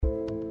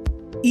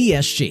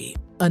ESG,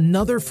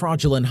 another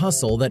fraudulent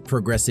hustle that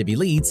progressive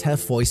elites have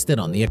foisted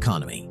on the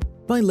economy,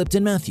 by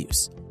Lipton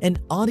Matthews, an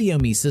audio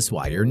Mises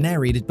Wire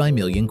narrated by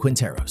Millian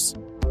Quinteros.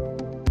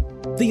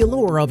 The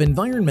allure of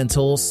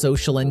environmental,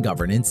 social, and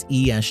governance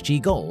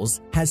ESG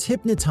goals has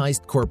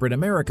hypnotized corporate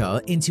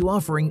America into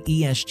offering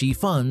ESG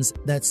funds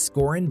that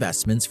score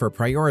investments for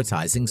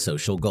prioritizing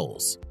social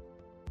goals.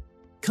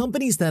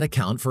 Companies that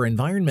account for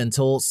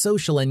environmental,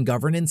 social, and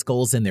governance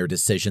goals in their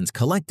decisions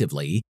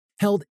collectively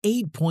held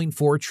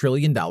 $8.4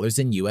 trillion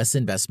in U.S.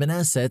 investment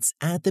assets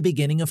at the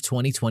beginning of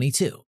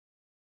 2022.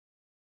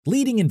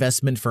 Leading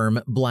investment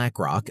firm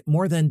BlackRock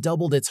more than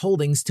doubled its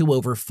holdings to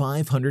over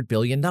 $500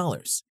 billion,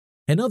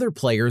 and other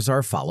players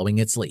are following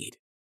its lead.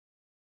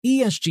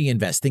 ESG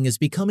investing is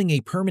becoming a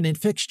permanent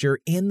fixture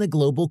in the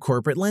global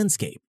corporate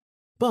landscape,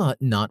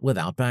 but not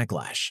without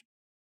backlash.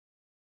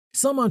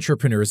 Some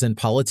entrepreneurs and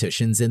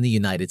politicians in the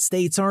United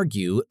States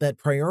argue that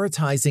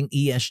prioritizing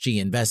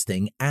ESG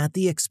investing at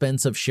the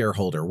expense of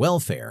shareholder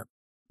welfare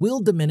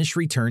will diminish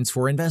returns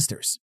for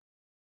investors.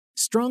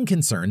 Strong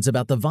concerns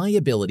about the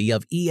viability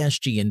of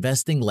ESG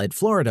investing led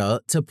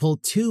Florida to pull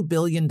 $2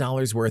 billion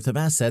worth of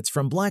assets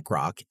from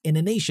BlackRock in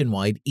a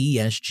nationwide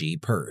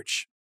ESG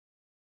purge.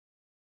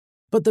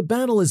 But the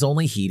battle is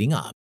only heating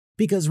up,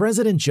 because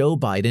President Joe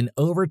Biden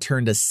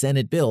overturned a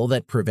Senate bill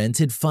that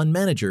prevented fund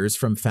managers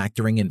from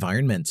factoring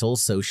environmental,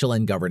 social,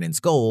 and governance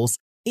goals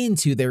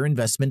into their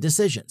investment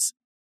decisions.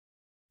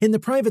 In the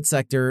private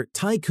sector,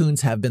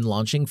 tycoons have been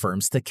launching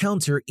firms to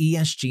counter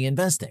ESG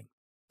investing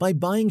by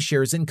buying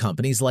shares in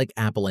companies like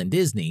Apple and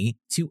Disney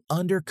to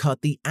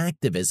undercut the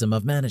activism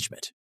of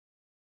management.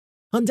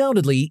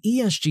 Undoubtedly,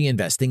 ESG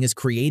investing is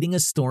creating a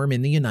storm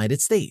in the United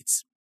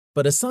States.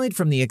 But aside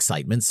from the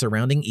excitement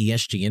surrounding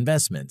ESG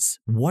investments,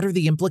 what are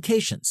the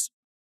implications?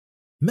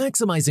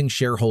 Maximizing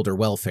shareholder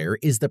welfare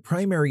is the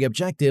primary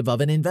objective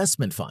of an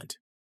investment fund,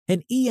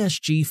 and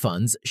ESG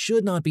funds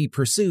should not be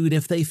pursued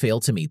if they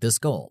fail to meet this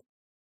goal.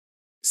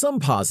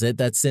 Some posit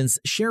that since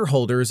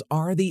shareholders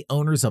are the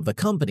owners of the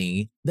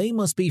company, they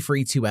must be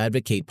free to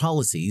advocate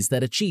policies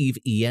that achieve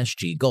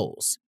ESG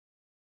goals.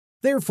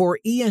 Therefore,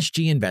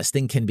 ESG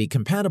investing can be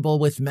compatible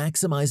with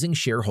maximizing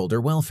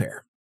shareholder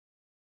welfare.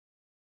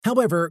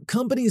 However,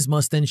 companies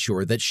must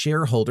ensure that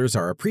shareholders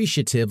are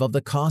appreciative of the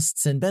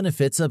costs and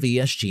benefits of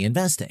ESG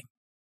investing.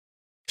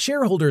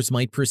 Shareholders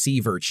might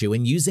perceive virtue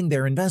in using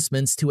their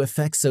investments to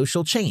effect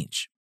social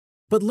change,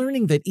 but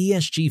learning that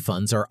ESG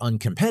funds are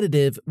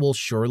uncompetitive will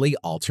surely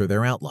alter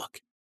their outlook.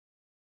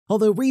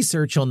 Although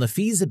research on the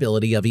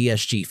feasibility of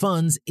ESG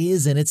funds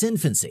is in its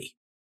infancy,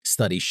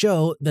 studies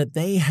show that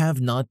they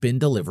have not been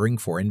delivering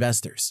for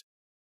investors.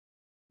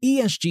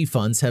 ESG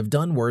funds have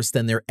done worse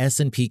than their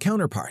S&P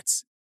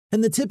counterparts,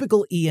 and the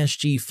typical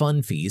ESG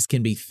fund fees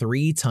can be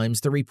 3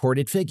 times the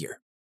reported figure.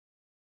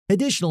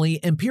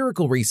 Additionally,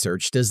 empirical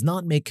research does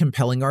not make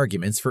compelling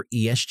arguments for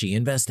ESG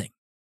investing.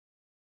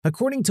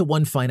 According to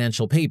one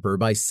financial paper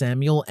by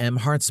Samuel M.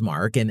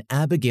 Hartzmark and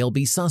Abigail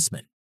B.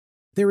 Sussman,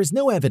 there is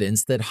no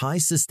evidence that high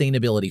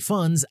sustainability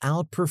funds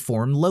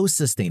outperform low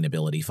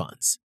sustainability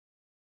funds.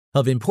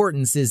 Of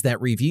importance is that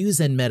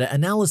reviews and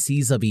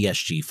meta-analyses of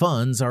ESG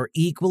funds are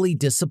equally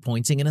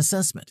disappointing in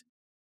assessment.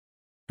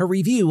 A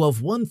review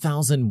of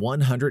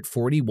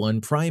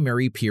 1,141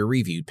 primary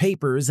peer-reviewed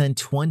papers and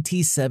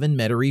 27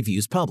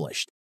 meta-reviews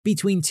published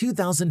between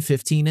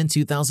 2015 and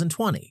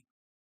 2020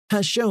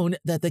 has shown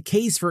that the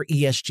case for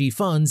ESG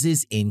funds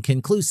is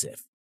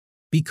inconclusive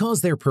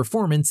because their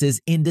performance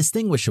is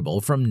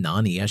indistinguishable from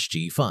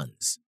non-ESG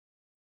funds.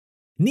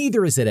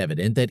 Neither is it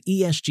evident that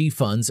ESG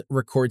funds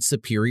record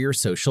superior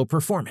social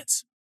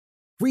performance.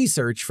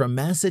 Research from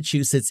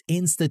Massachusetts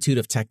Institute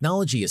of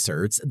Technology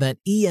asserts that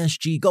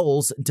ESG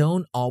goals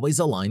don't always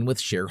align with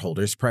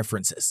shareholders'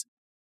 preferences.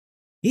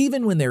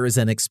 Even when there is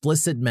an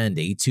explicit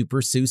mandate to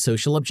pursue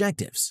social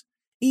objectives,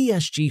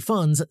 ESG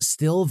funds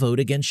still vote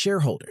against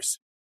shareholders.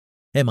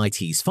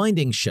 MIT's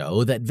findings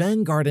show that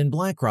Vanguard and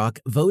BlackRock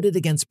voted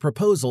against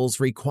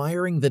proposals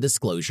requiring the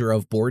disclosure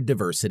of board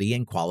diversity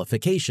and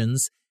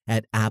qualifications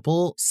at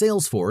Apple,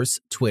 Salesforce,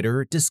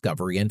 Twitter,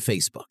 Discovery, and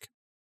Facebook.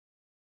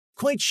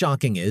 Quite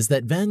shocking is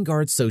that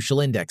Vanguard's Social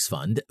Index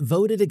Fund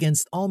voted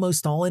against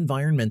almost all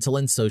environmental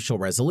and social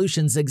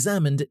resolutions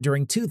examined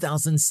during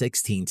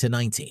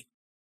 2016-19.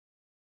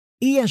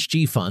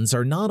 ESG funds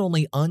are not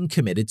only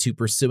uncommitted to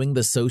pursuing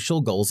the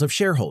social goals of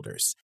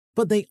shareholders,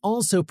 but they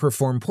also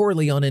perform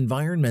poorly on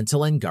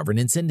environmental and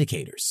governance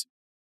indicators.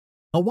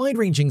 A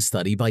wide-ranging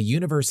study by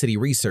university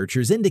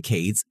researchers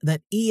indicates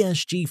that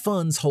ESG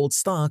funds hold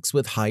stocks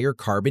with higher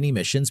carbon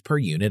emissions per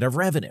unit of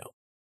revenue,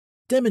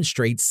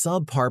 demonstrates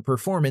subpar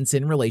performance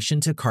in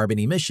relation to carbon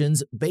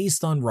emissions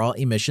based on raw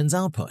emissions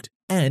output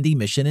and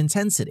emission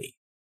intensity,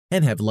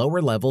 and have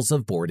lower levels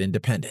of board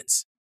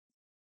independence.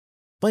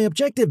 By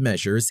objective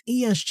measures,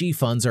 ESG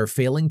funds are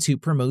failing to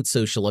promote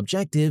social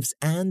objectives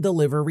and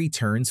deliver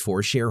returns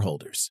for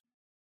shareholders.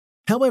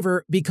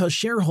 However, because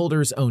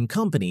shareholders own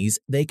companies,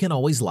 they can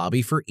always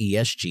lobby for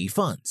ESG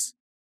funds.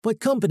 But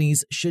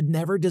companies should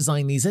never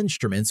design these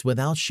instruments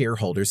without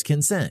shareholders'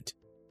 consent,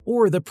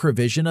 or the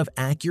provision of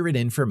accurate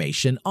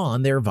information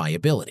on their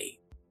viability.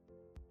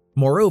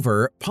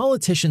 Moreover,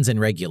 politicians and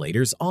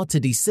regulators ought to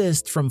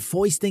desist from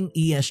foisting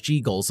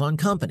ESG goals on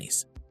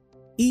companies.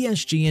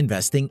 ESG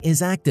investing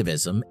is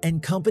activism,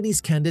 and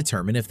companies can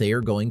determine if they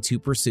are going to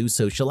pursue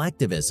social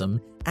activism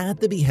at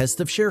the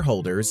behest of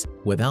shareholders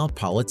without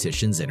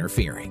politicians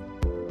interfering.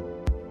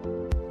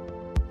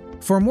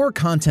 For more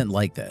content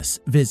like this,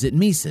 visit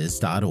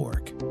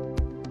Mises.org.